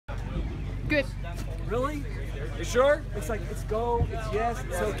good. Really? You sure? It's like, it's go, it's yes,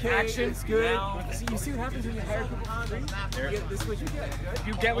 it's okay, action, it's good. See, you see what happens when you hire people for free? This is what you get.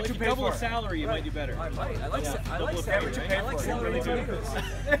 You get what you pay for. Salary, you might do better. I like salary. I like salary tomatoes.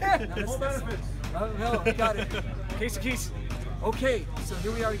 No, got it. Case of keys. Okay, so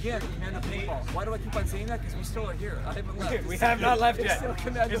here we are again, Commando Paintball. Why do I keep on saying that? Because we still are here. I haven't left. We have not left yet.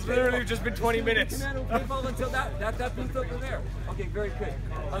 It's literally just been 20 minutes. Commando Paintball until that booth over there. Okay, very good.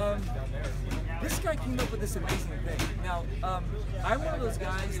 This guy came up with this amazing thing. Now, I'm one of those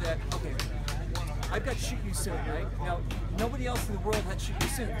guys that, okay, I've got Shoot You Soon, right? Now, nobody else in the world had Shoot You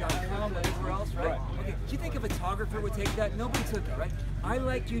Soon.com, whatever else, right? Okay, do you think a photographer would take that? Nobody took it, right? I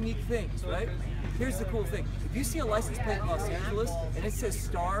like unique things, right? Here's the cool thing. If you see a license plate in Los Angeles and it says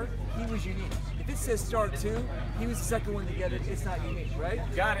Star, he was unique. If it says Star 2, he was the second one to get it. It's not unique, right?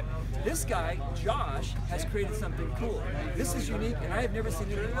 Got it. This guy, Josh, has created something cool. This is unique, and I have never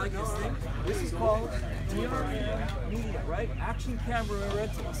seen anything like this thing. This is called DMR Media, right? Action Camera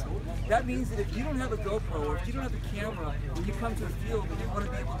Rentals. That means that if you don't have a GoPro or if you don't have a camera when you come to a field and you want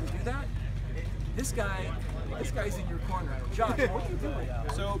to be able to do that, this guy's in your corner. Josh, what are you doing?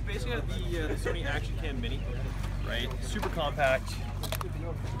 So basically, the Sony Action Cam Mini, right? Super compact,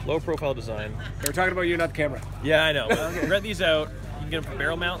 low profile design. We're talking about you, not the camera. Yeah, I know. Rent these out. You can get them for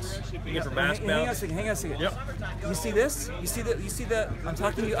barrel mounts. You can get them for mask mounts. Hang on a second. Yep. You see this? You see the? I'm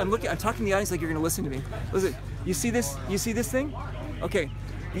talking to you. I'm talking to the audience like you're gonna listen to me. Listen. You see this? You see this thing? Okay.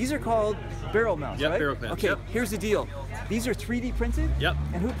 These are called barrel mounts, right? Barrel mounts. Okay. Yep. Here's the deal. These are 3D printed. Yep.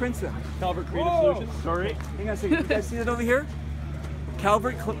 And who prints them? Calvert Creative Solutions. Sorry. Hang on a second. You guys see that over here?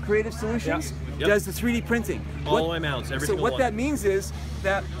 Calvert Creative Solutions does the 3D printing. All my mounts, every single one. So what that means is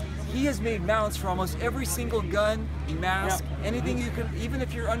that he has made mounts for almost every single gun, mask, anything you can, even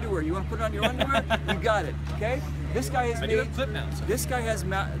if your underwear, you want to put it on your underwear, you got it, okay? This guy has made clip mounts. This guy has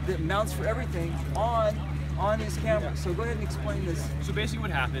the mounts for everything on his camera. So go ahead and explain this. So basically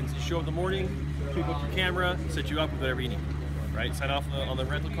what happens, you show up in the morning, people up your camera, set you up with whatever you need, right? Sign off on the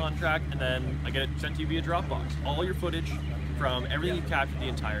rental contract, and then I get it sent to you via Dropbox. All your footage from everything you've captured the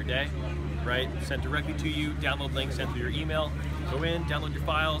entire day, right? Sent directly to you, download links sent through your email. Go in, download your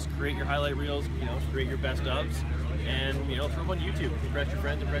files, create your highlight reels, create your best ofs, and throw them on YouTube. Impress your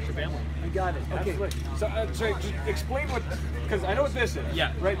friends, impress your family. I got it. Okay. So, sorry, just explain what, because I know what this is.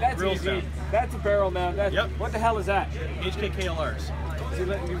 Yeah. Right. That's Real easy. sound. That's a barrel mount. What the hell is that? HKKLRs. So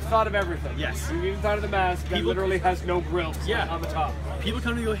you've thought of everything. Yes. You've even thought of the mask that literally has no grills. On the top. People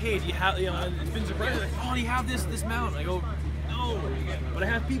come to me and go, hey, do you have? It's been surprising. Like, oh, do you have this mount? I go, no, but I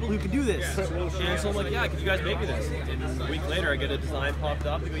have people who can do this. And so I'm like, yeah, can you guys make me this? And a week later, I get a design popped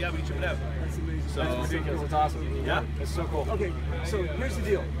up. They go, yeah, we can ship it out. That's amazing. So that's ridiculous. It's awesome. Yeah, it's so cool. Okay, so here's the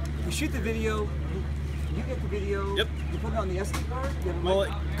deal. You shoot the video. You get the video. Yep. You put it on the SD card. Well,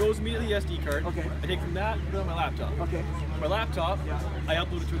 it goes immediately to the SD card. Okay. I take from that, put it on my laptop. Okay. My laptop, I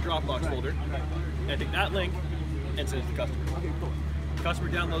upload it to a Dropbox folder. And I take that link and send it to the customer. Okay, cool. The customer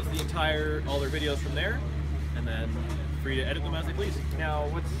downloads all their videos from there, and then free to edit them as they please. Now,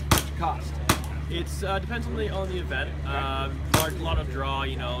 what's the cost? It's depends on the event. Lot of draw,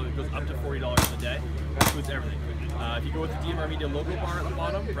 it goes up to $40 a day. That includes everything. If you go with the DMR Media logo bar at the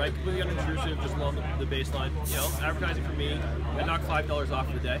bottom, right, completely unintrusive, just along the baseline. Advertising for me, I knock $5 off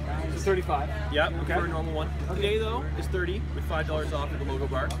for the day. So 35. Yeah, okay. For a normal one. Today though is 30 with $5 off for the logo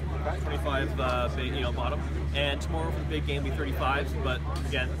bar. 25 bottom. And tomorrow for the big game will be 35, but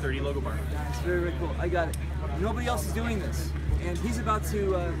again 30 logo bar. It's very, very cool. I got it. Nobody else is doing this, and he's about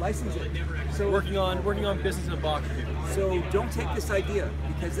to license it. So working on business in a box for people. So don't take this idea,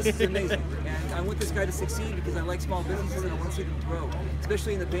 because this is amazing. And I want this guy to succeed because I like small businesses and I want to see them grow,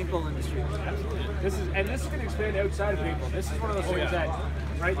 especially in the paintball industry. This is going to expand outside of paintball. This is one of those things that,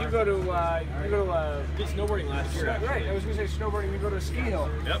 right? You go to did snowboarding last year. Right. I was going to say snowboarding. You go to a ski hill.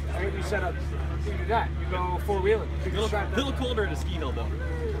 Yep. Right, you set up. You do that. You go four-wheeling. A little colder at a ski hill though.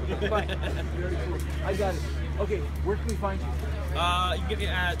 Very cool. I got it. Okay, where can we find you? You can get me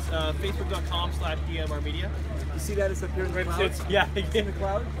at facebook.com/DMRmedia. You see that? It's up here in the cloud? Yeah. It's in the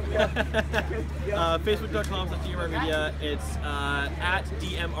cloud? Yeah. Facebook.com/DMRmedia. It's at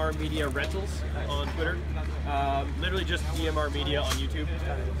DMR Media Rentals on Twitter. Literally just DMR Media on YouTube.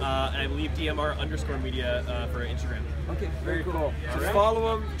 And I believe DMR_media for Instagram. Okay, very cool. So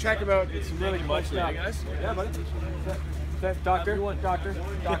follow him, check him out. It's really much, stuff. guys. Yeah, buddy. Doctor.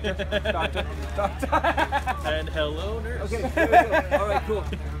 And hello, nurse. Okay, there we go. All right, cool.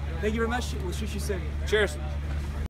 Thank you very much. We'll shoot you soon. Cheers.